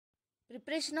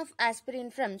Preparation of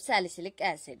aspirin from salicylic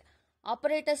acid.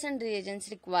 Operators and reagents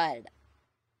required.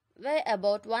 Weigh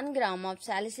about 1 gram of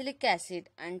salicylic acid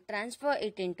and transfer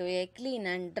it into a clean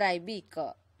and dry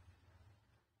beaker.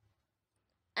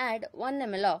 Add 1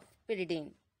 ml of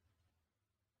pyridine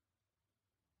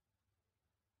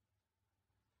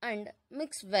and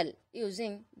mix well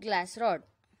using glass rod.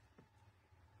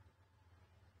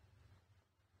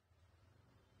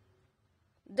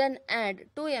 Then add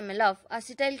 2 ml of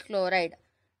acetyl chloride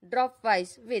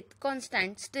dropwise with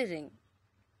constant stirring.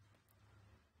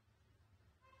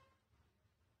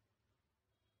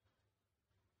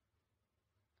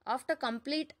 After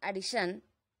complete addition,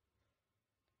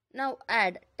 now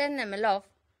add 10 ml of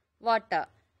water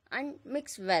and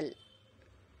mix well.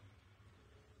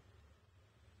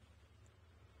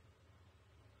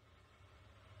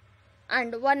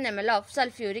 And 1 ml of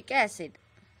sulphuric acid.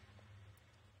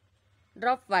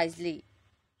 Drop wisely.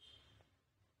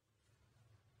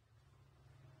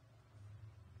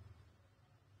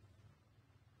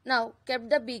 Now keep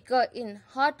the beaker in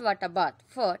hot water bath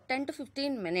for 10 to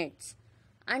 15 minutes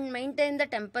and maintain the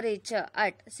temperature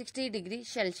at 60 degrees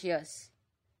Celsius.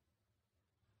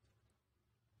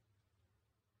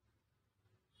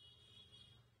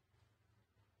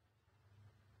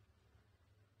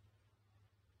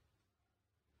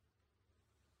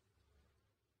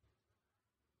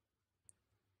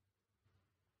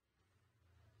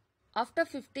 After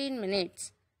 15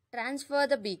 minutes, transfer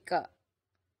the beaker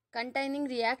containing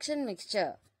reaction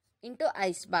mixture into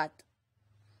ice bath.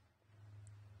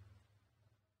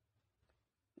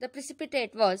 The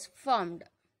precipitate was formed.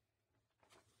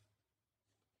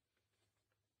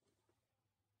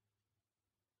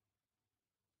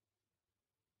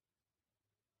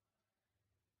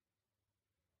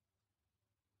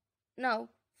 Now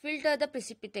filter the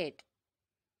precipitate.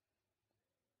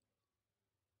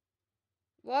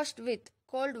 Washed with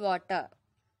cold water.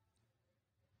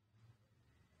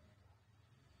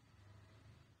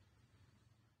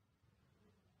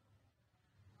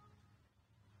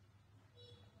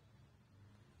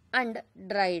 And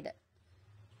dried.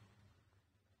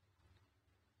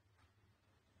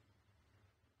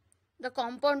 The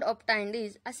compound obtained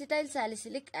is acetyl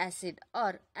salicylic acid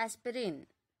or aspirin.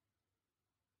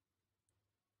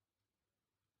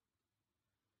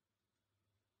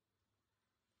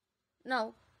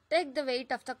 Now take the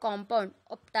weight of the compound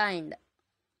obtained.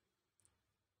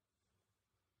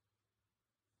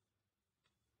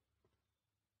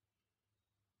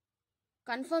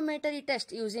 Confirmatory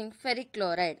test using ferric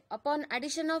chloride. Upon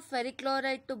addition of ferric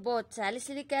chloride to both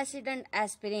salicylic acid and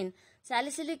aspirin,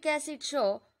 salicylic acid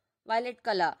show violet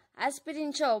color,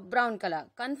 aspirin show brown color.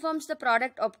 Confirms the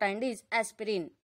product obtained is aspirin.